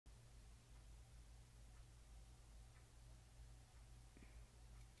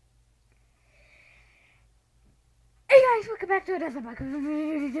guys, welcome back to another book.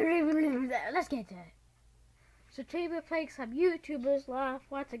 Let's get to it. So today we're playing some YouTubers Laugh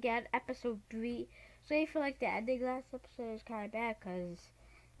once again, episode 3. So if you like the ending last episode, it's kind of bad because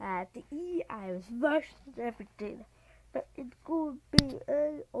at the I was rushed and everything. But it's going to be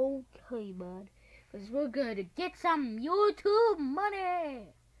okay, man. Because we're going to get some YouTube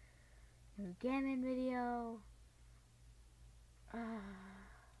money. New gaming video.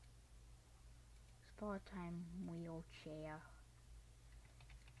 Sport time wheelchair.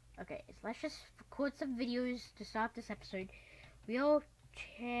 Okay, so let's just record some videos to start this episode.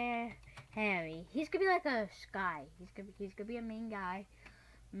 Wheelchair Harry. He's gonna be like a Sky. He's gonna be a main guy.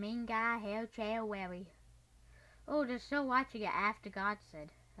 Main guy, wheelchair Harry. Oh, they're still watching it after God said.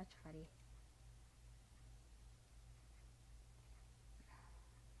 That's funny.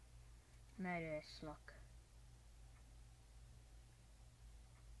 Murderous look.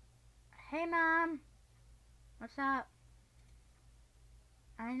 Hey, Mom. What's up?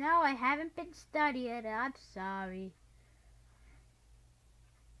 I know I haven't been studying. I'm sorry.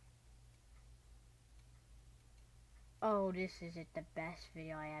 Oh, this isn't the best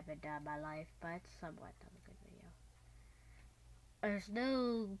video I ever done in my life, but it's somewhat of a good video. There's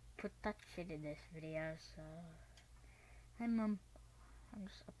no production in this video, so... Hi, Mom. I'm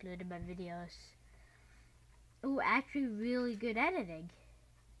just uploading my videos. Oh, actually really good editing.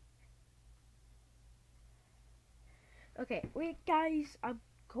 Okay, wait guys,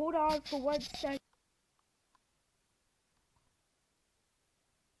 hold on for 1 second.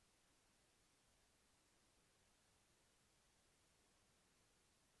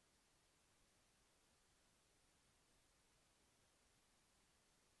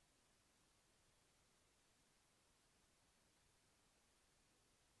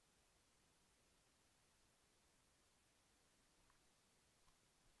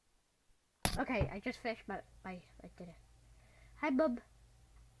 Okay, I just finished my dinner. Hi, Bub.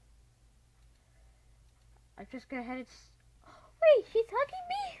 I'm just gonna head and... Wait, he's hugging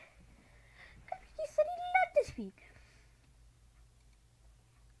me? He said he loved this week.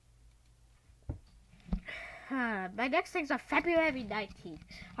 My next thing's on February 19th.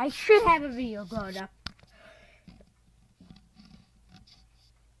 I should have a video going up.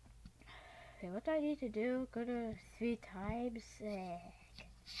 Okay, what do I need to do? Go to 3 times?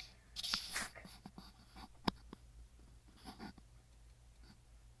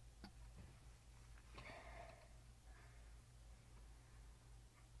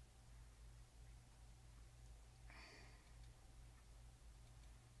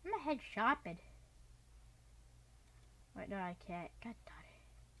 I'm gonna head shopping. Wait, no, I can't. God darn it.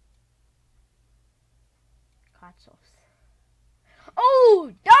 Consoles.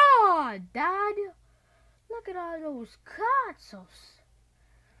 Oh, Dad! Look at all those consoles.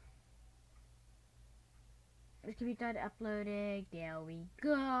 It's gonna be done uploading. There we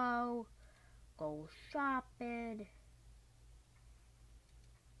go. Go shopping.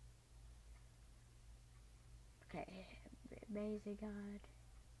 Okay, amazing God.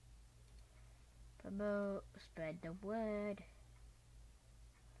 Promote, spread the word.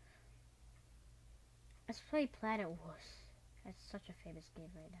 Let's play Planet Wars. That's such a famous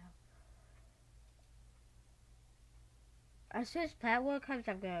game right now. As soon as Planet Wars comes,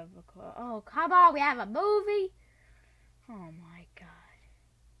 I'm gonna record. Oh, come on, we have a movie? Oh my God.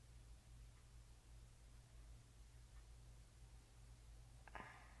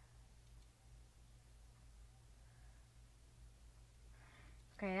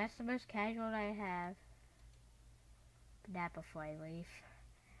 Okay, that's the most casual I have. That before I leave.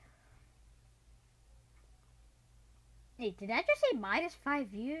 Hey, did I just say -5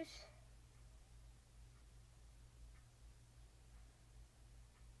 views?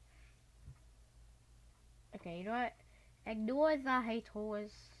 Okay, you know what? Ignore the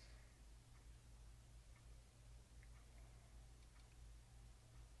haters.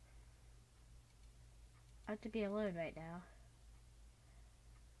 I have to be alone right now.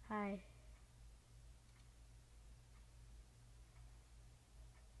 Hi.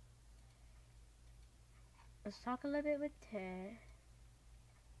 Let's talk a little bit with Ted.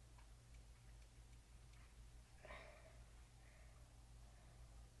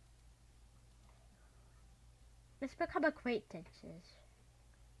 Let's become acquaintances.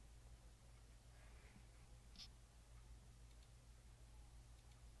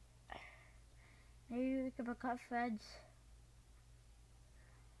 Maybe we can become friends.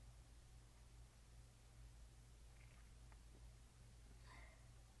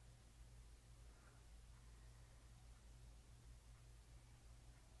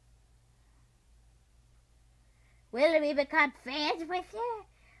 Will we become friends with you?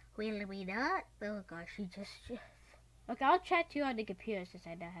 Will we not? Oh gosh, she just... Okay, I'll chat to you on the computer since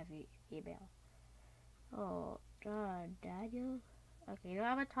I don't have your email. Oh, Daniel. Okay, you know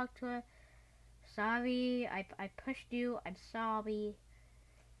I'm gonna talk to her. Sorry, I pushed you. I'm sorry.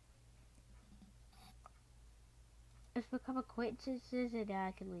 Let's become acquaintances and then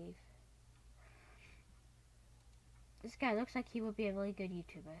I can leave. This guy looks like he would be a really good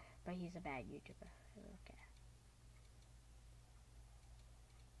YouTuber, but he's a bad YouTuber. Okay.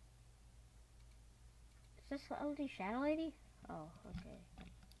 Is this the only Shadow Lady? Oh, okay.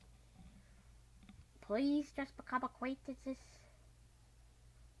 Please just become acquaintances.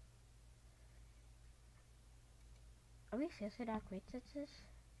 Are we seriously not acquaintances?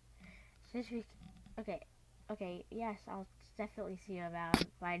 Since we... Okay. Okay, yes, I'll definitely see you around,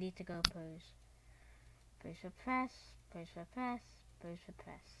 but I need to go pose. Pose for press, pose for press, pose for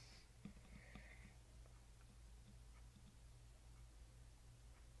press.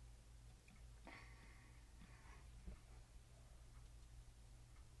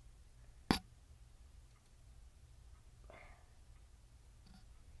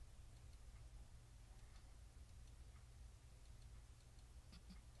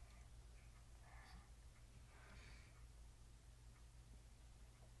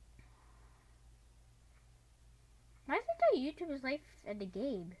 I think that YouTuber's life in the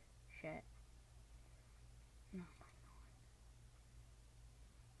game. Shit. No.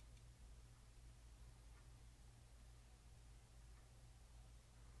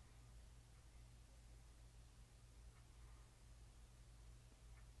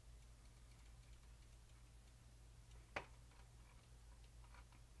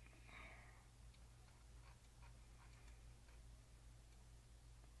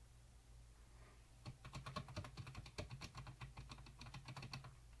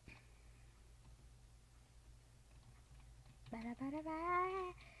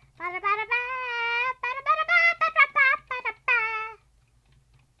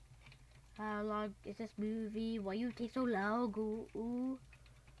 How long is this movie? Why you take so long? Ooh.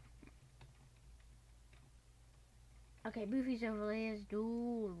 Okay, movies over there.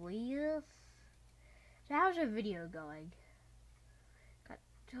 Do reels. So how's your video going?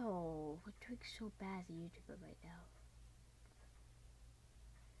 Oh, we're doing so bad as a YouTuber right now.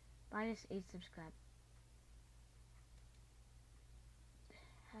 -8 subscribers.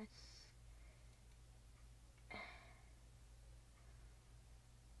 That's...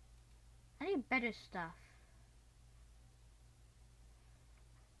 I need better stuff.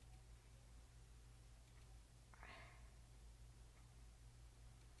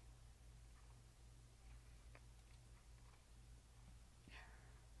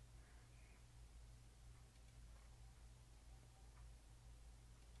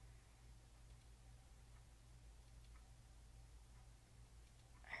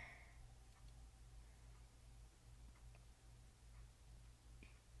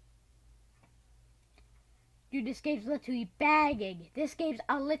 Dude, this game's literally banging. This game's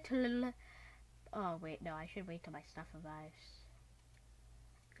a little... Oh, wait, no, I should wait till my stuff arrives.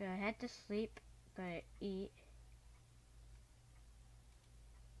 Gonna head to sleep. Gonna eat.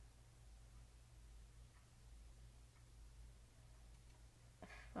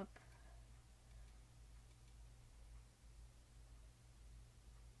 Up.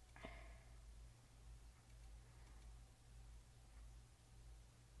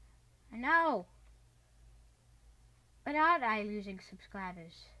 I know! But aren't I losing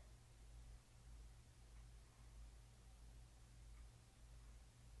subscribers?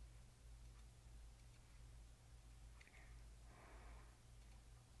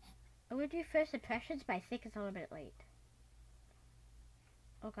 I'm gonna do first impressions, but I think it's a little bit late.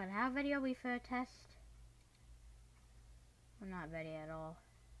 Oh god, how ready are we for a test? I'm not ready at all.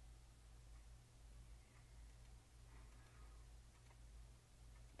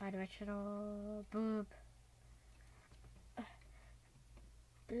 Bidirectional boob.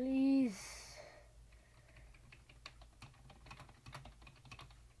 Please.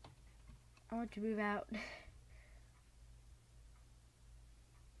 I want to move out.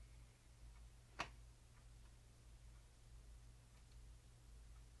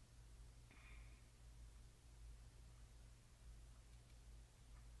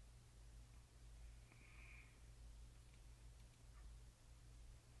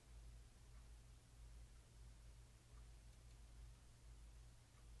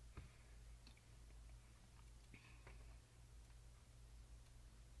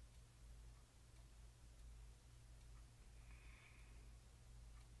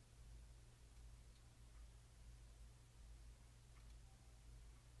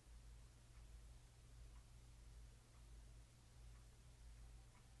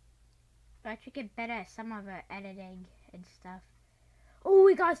 I should get better at some of our editing and stuff. Oh,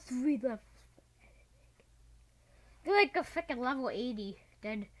 we got 3 left. They're like a freaking level 80.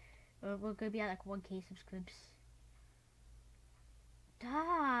 Then we're gonna be at like 1K subscribers.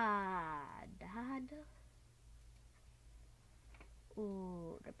 Dad.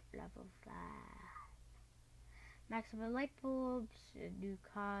 Ooh, level 5. Maximum light bulbs, new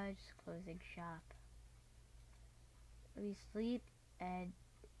cars, clothing shop. We sleep and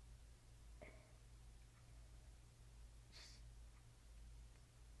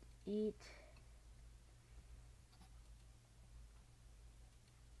eat.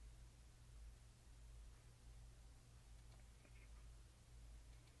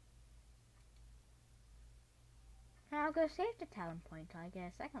 I'll go save the talent point, I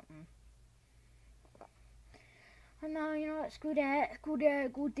guess. I don't know. Oh no, you know what? Screw that. Screw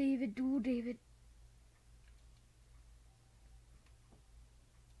that. Go David. Do David.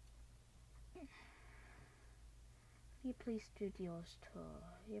 You please studios tour.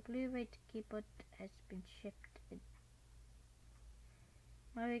 Your Blu-ray keyboard has been shipped.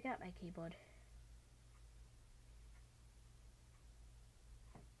 Well, we got my keyboard.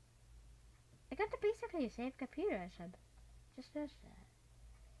 I got the basically the same computer as him. Just noticed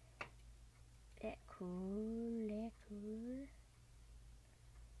that. That cool. That cool.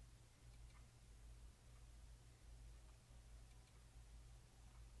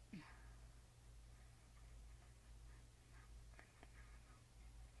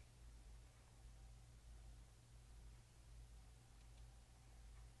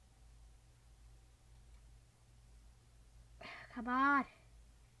 Come on.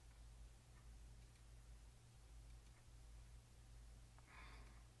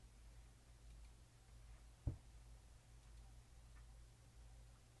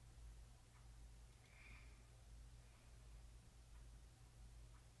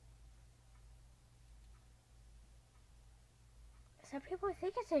 Some people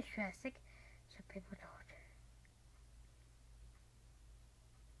think it's interesting, some people don't.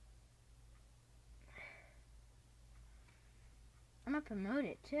 I'm gonna promote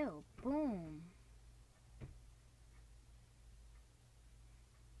it too. Boom.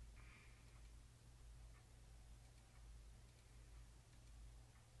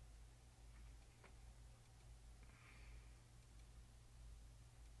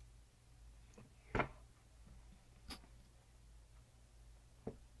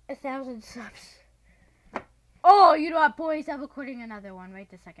 A 1,000 subs. Oh, you know what, boys? I'm recording another one right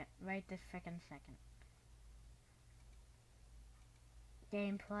this second. Right this freaking second.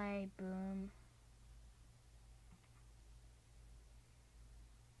 Gameplay, boom.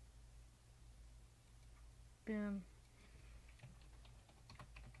 Boom.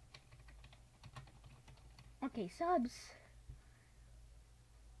 Okay, subs.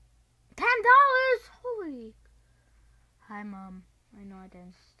 $10! Holy. Hi, Mom. I know I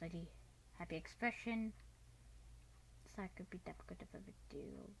didn't study. Happy expression. It's not gonna be that good of a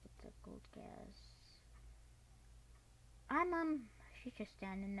video with the gold gas. Hi, Mom. She's just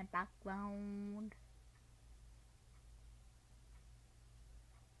standing in the background.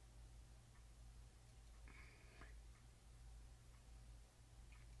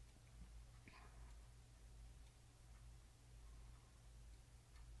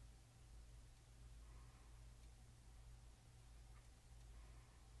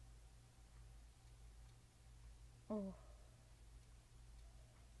 Oh.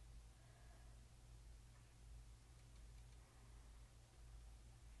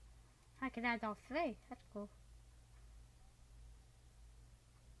 I can add all 3. That's cool.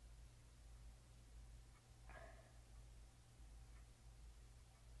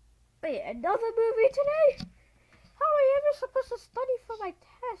 Wait, another movie today? How am I ever supposed to study for my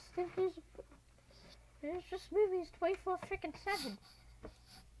test if there's just movies 24 freaking 7?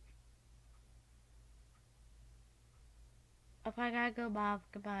 If I gotta go, Bob,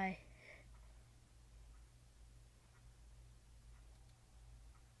 goodbye.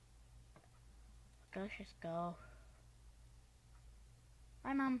 Let's just go.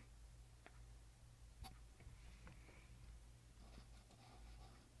 Bye, Mom.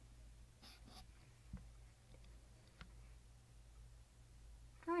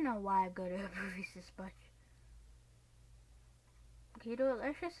 I don't know why I go to movies this much. Okay, you know what,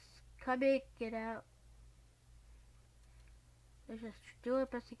 let's just come in, get out. Let's just do our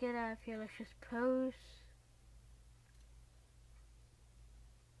best to get out of here. Let's just pose.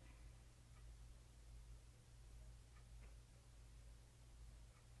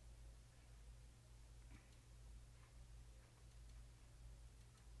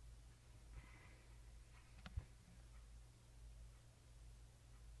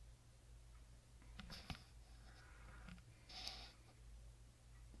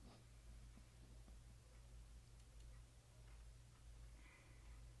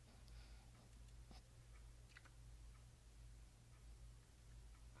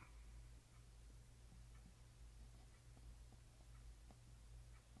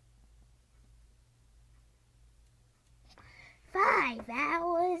 5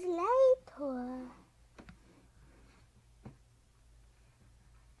 hours later.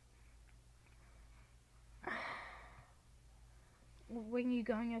 When you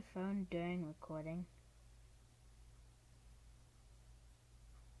go on your phone during recording.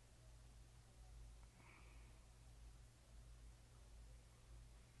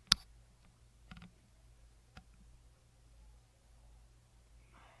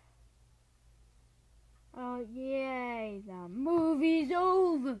 Oh yay, the movie's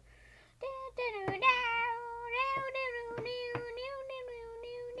over.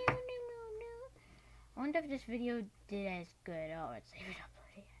 I wonder if this video did as good. Oh, it's even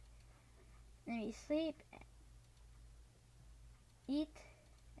uploading. Let me sleep, eat,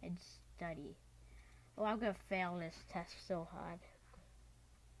 and study. Oh, I'm gonna fail this test so hard.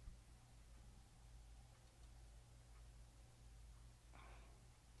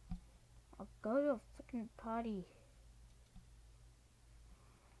 I'll go to a freaking party.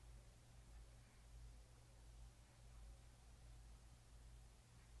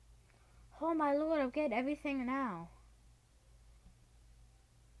 Oh my lord, I'll get everything now.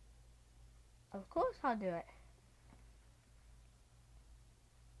 Of course I'll do it.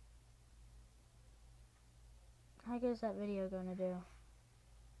 How good is that video gonna do?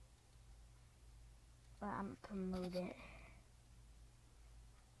 Well, I'm promote it.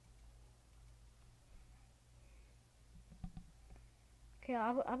 Okay,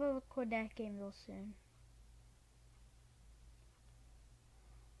 I'll record that game real soon.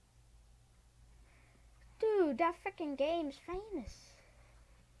 Dude, that freaking game's famous.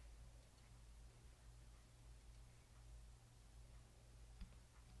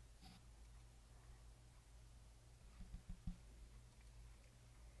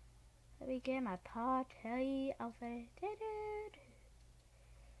 Let me get my party outfit.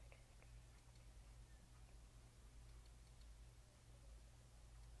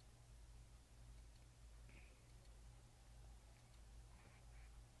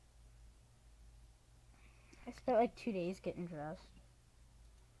 I spent like 2 days getting dressed.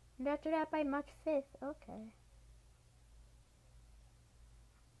 And after that, by March 5th, okay.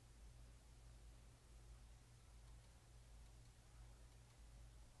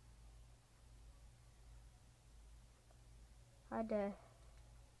 I had to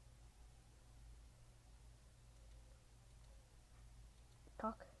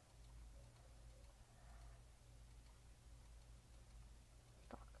talk.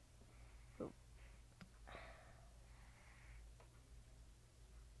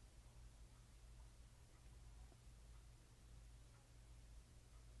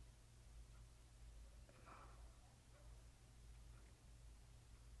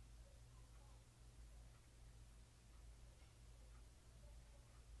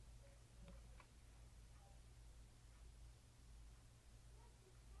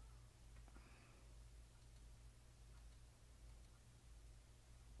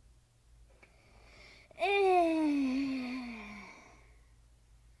 Oh.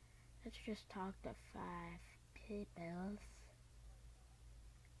 Let's just talk to 5 people.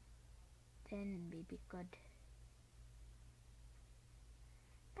 Then maybe good.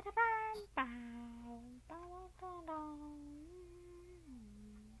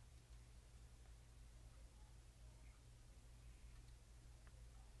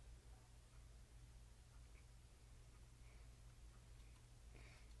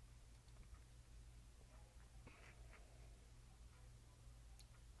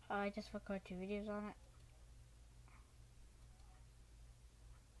 Oh, I just recorded 2 videos on it.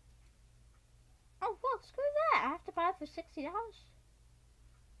 Oh, well, screw that. I have to buy it for $60.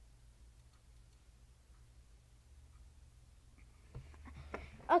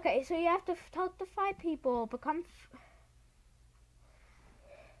 Okay, so you have to talk to 5 people, become...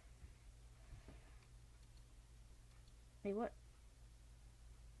 Wait, what?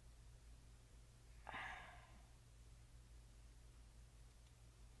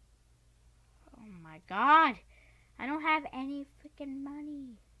 Oh my god. I don't have any freaking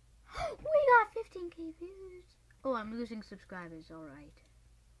money. We got 15k views. Oh, I'm losing subscribers, alright.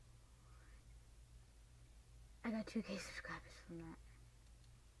 I got 2k subscribers from that.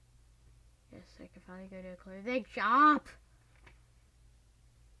 Yes, I can finally go to a clothing shop.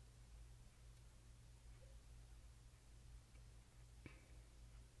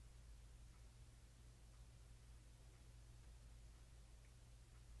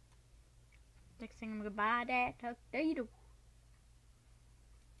 Next thing I'm gonna buy that tuxedo.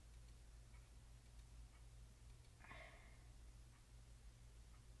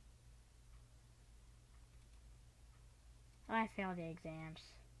 Oh, I failed the exams.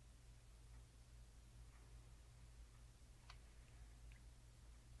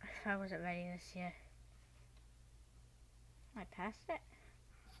 I wasn't ready this year. I passed it.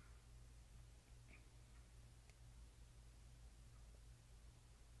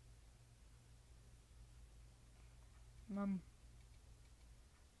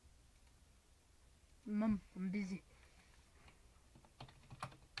 Mom, I'm busy.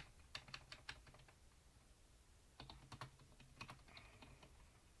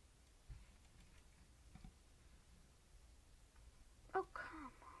 Oh,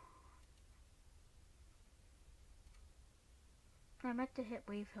 come on. I meant to hit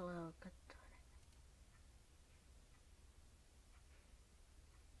wave hello. Good.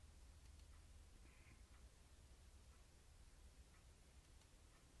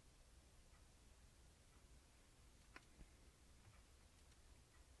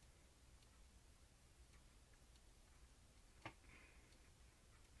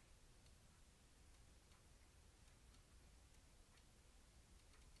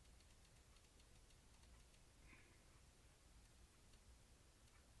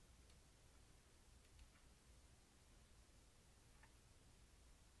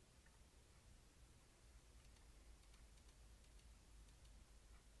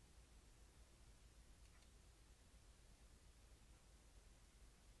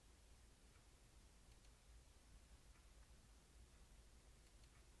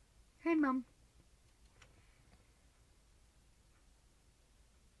 Hey, Mom.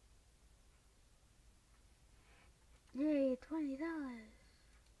 Yay, $20.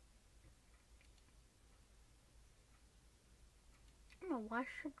 I'm gonna wash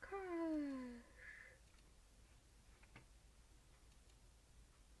some cars.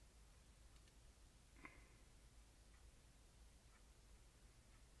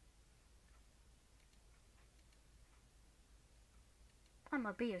 I'm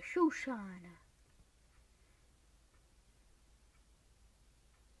gonna be a shoe shiner.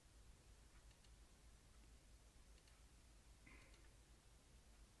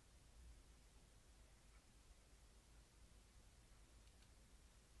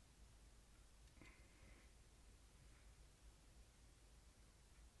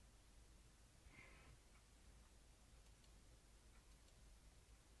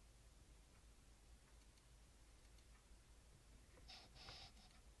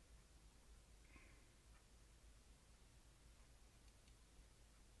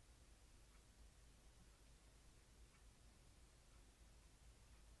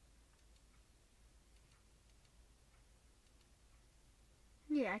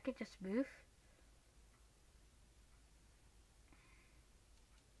 Yeah, I could just move.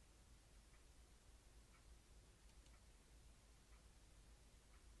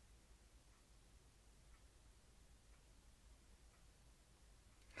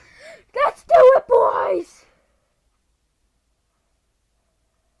 Let's do it, boys!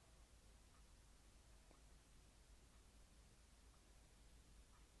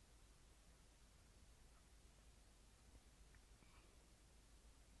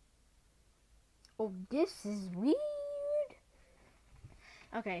 Oh, this is weird.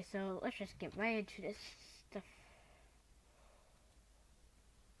 Okay, so let's just get right into this stuff.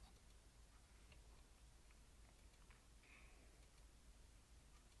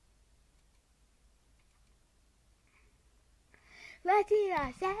 Let's eat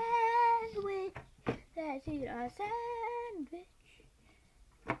a sandwich. Let's eat a sandwich.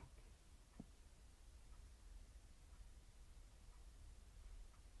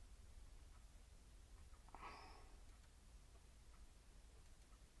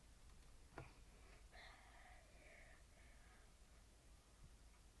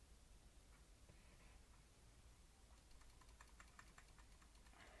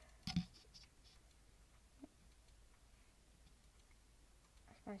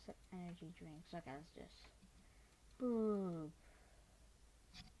 Spice up energy drinks. Okay, let's just boom.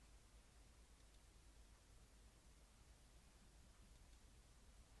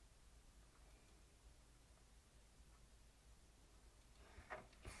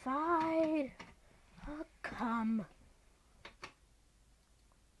 Fine. Oh, come.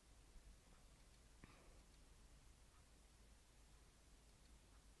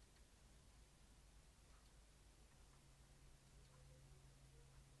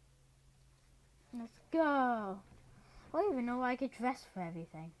 Let's go. I don't even know why I get dressed for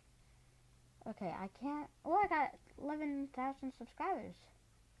everything. Okay, I can't. Oh, I got 11,000 subscribers.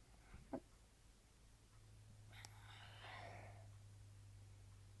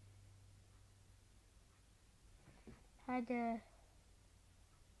 Had to.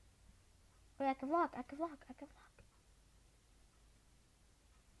 Wait, I can vlog.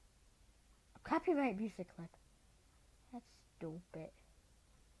 Copyright music clip. That's stupid.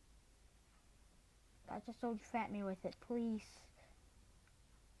 God, just don't threaten me with it, please.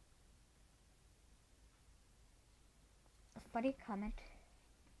 A funny comment.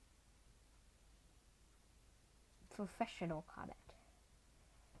 Professional comment.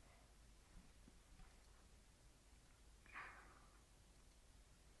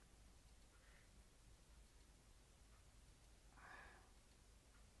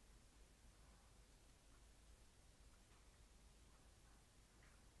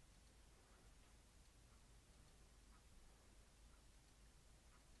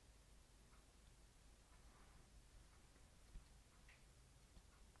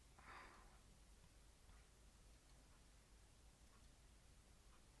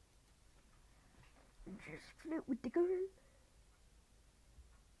 Just flirt with the girl.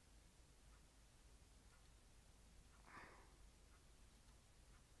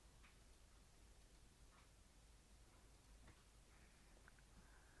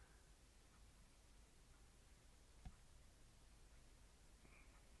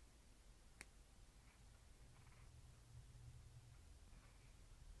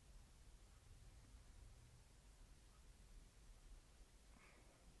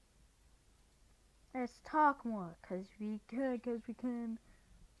 Let's talk more, cause we can.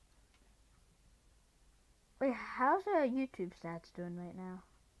 Wait, how's our YouTube stats doing right now?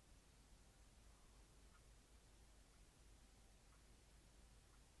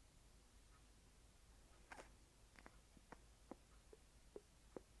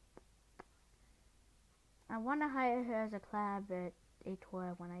 I want to hire her as a collab at a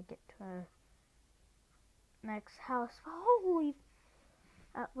tour when I get to her next house. Holy,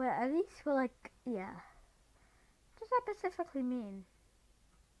 well, at least for like, yeah. What does that specifically mean?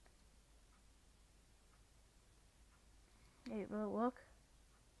 Hey, will it work?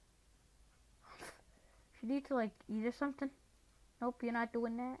 You need to like eat or something? Nope, you're not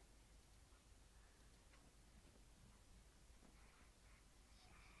doing that.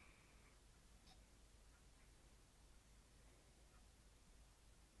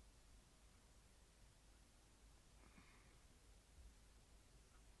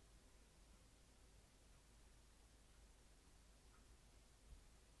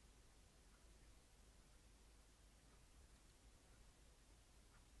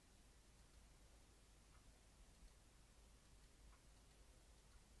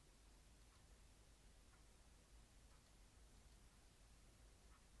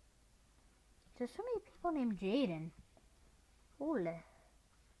 There's so many people named Jaden. Holy.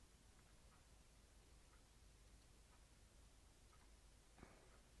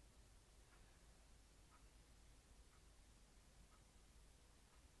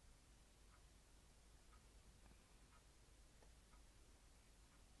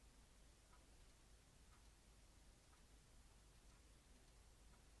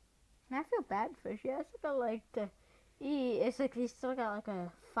 And I feel bad for she has to go like to eat. It's like we still got like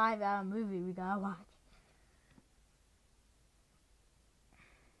a 5-hour movie we gotta watch.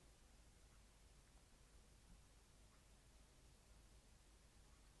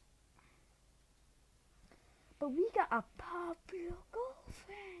 But we got a popular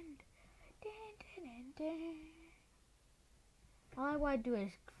girlfriend. Dun, dun, dun, dun. All I want to do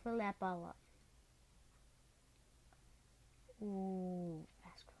is fill that ball up. Ooh,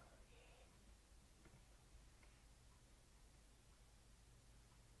 that's cool.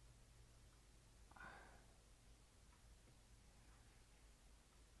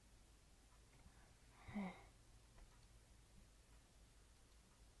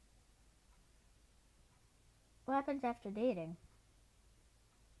 What happens after dating?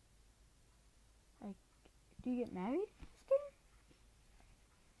 Like, do you get married? Just kidding.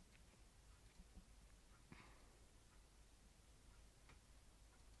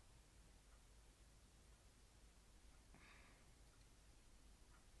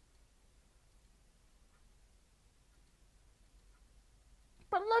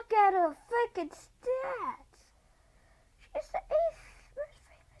 But look at her freaking stats. She's the 8th most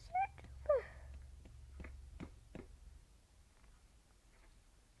famous YouTuber.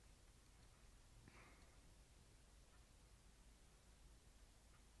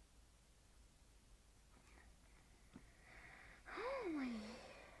 Holy.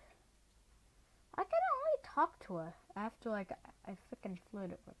 I can only talk to her after like I freaking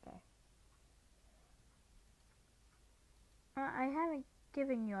flirted with her. I haven't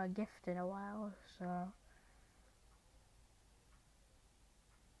given you a gift in a while, so.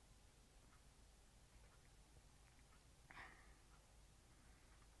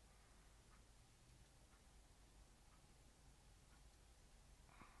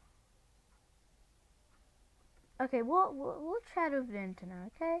 Okay, we'll chat over the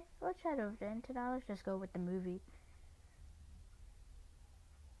internet, okay? We'll chat over the internet. Let's just go with the movie.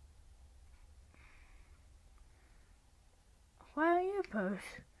 Why don't you post?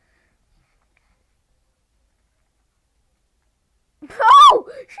 Oh!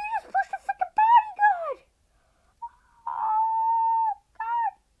 She just pushed a freaking bodyguard! Oh,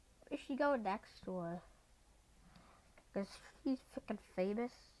 God! Is she going next door? Because she's freaking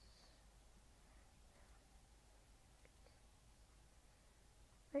famous.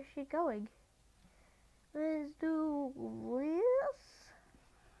 Where's she going? Let's do this.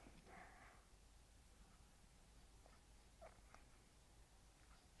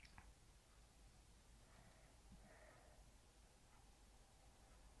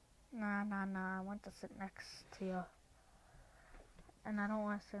 Nah. I want to sit next to you. And I don't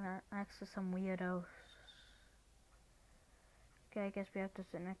want to sit next to some weirdos. Okay, I guess we have to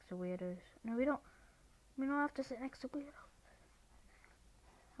sit next to weirdos. No, we don't. We don't have to sit next to weirdos.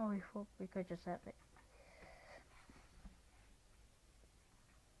 Oh, we could just have it.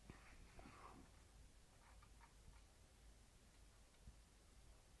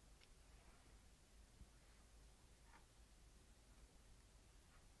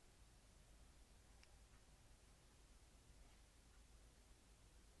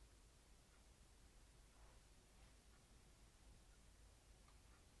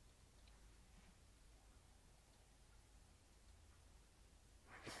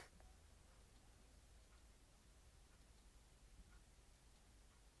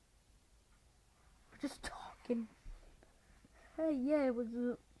 We're just talking. Hey, yeah, it was.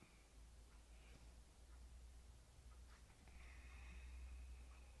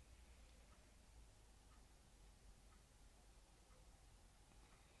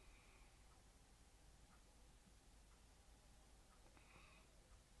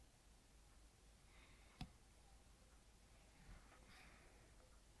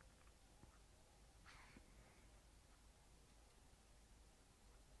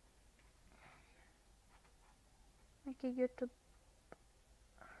 I can get to.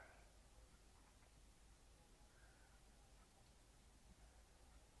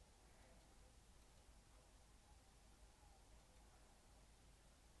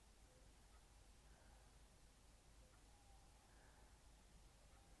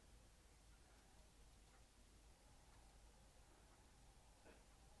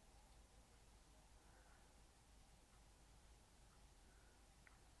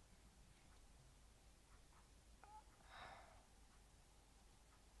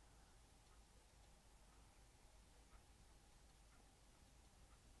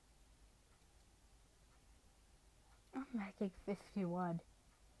 I'm making 51.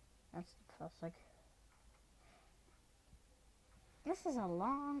 That's like. This is a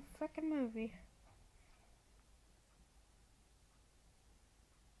long freaking movie.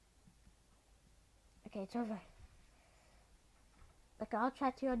 Okay, it's over. Okay, I'll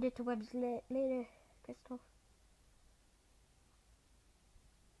chat to you on the interwebs later, Crystal.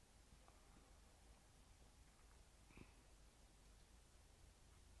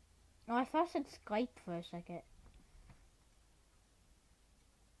 Oh, I thought it said Skype for a second.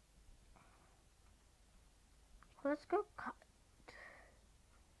 Let's go.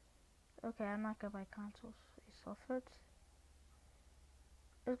 Okay, I'm not gonna buy consoles. They suffered.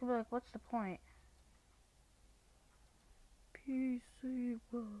 It's gonna be like, what's the point? PC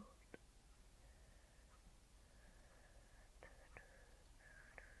World.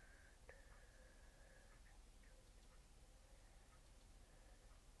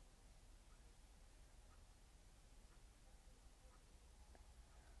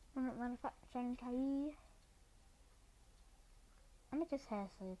 Manufacturing KI. Let me just hair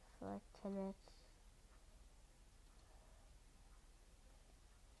sleep for like 10 minutes.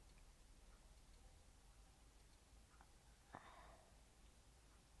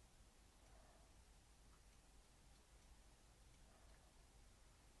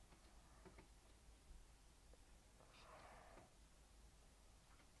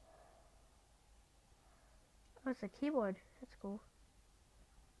 Oh, it's a keyboard. That's cool.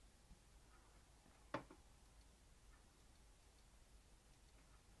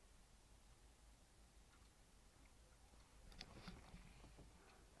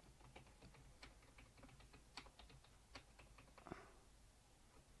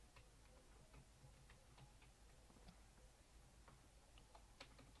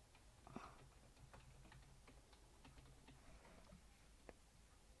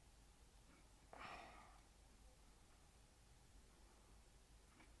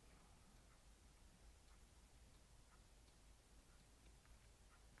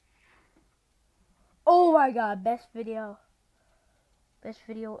 Oh my god, best video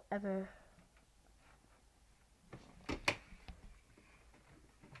ever.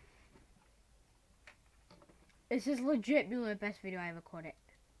 This is legitimately the best video I ever recorded.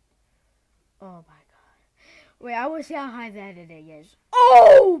 Oh my god. Wait, I want to see how high the editing is.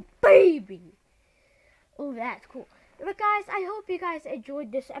 Oh, baby! Oh, that's cool. But guys, I hope you guys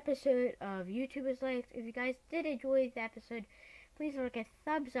enjoyed this episode of YouTubers Life. If you guys did enjoy the episode, please look at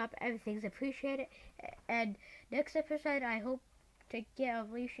thumbs up. Everything's appreciated. And next episode, I hope to get a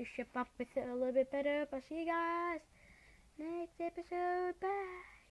relationship up with it a little bit better. But see you guys next episode. Bye.